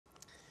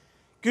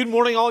Good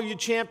morning, all you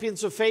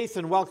champions of faith,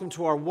 and welcome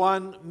to our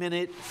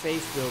 1-minute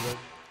faith builder.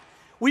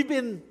 We've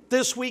been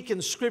this week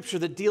in Scripture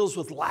that deals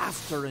with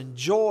laughter and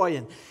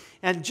joy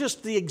and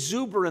just the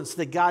exuberance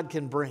that God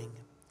can bring.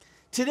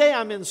 Today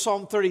I'm in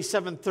Psalm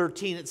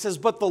 37:13. It says,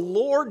 "But the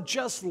Lord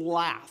just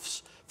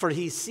laughs, for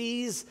he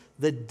sees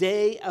the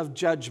day of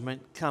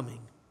judgment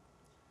coming."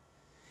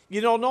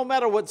 You know, no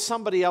matter what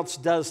somebody else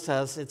does to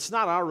us, it's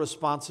not our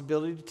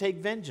responsibility to take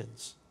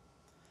vengeance.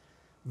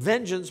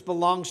 Vengeance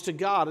belongs to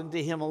God and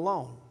to Him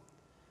alone.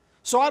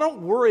 So I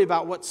don't worry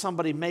about what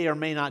somebody may or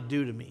may not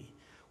do to me.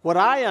 What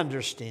I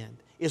understand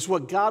is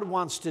what God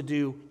wants to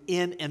do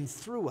in and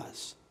through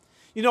us.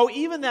 You know,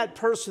 even that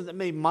person that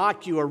may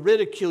mock you or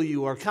ridicule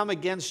you or come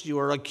against you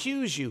or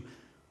accuse you,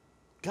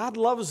 God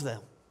loves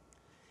them.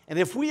 And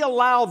if we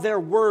allow their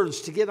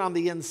words to get on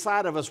the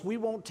inside of us, we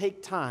won't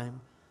take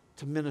time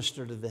to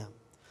minister to them.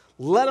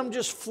 Let them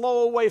just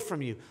flow away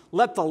from you.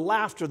 Let the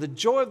laughter, the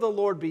joy of the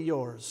Lord be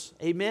yours.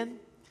 Amen?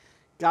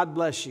 God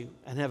bless you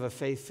and have a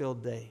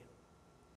faith-filled day.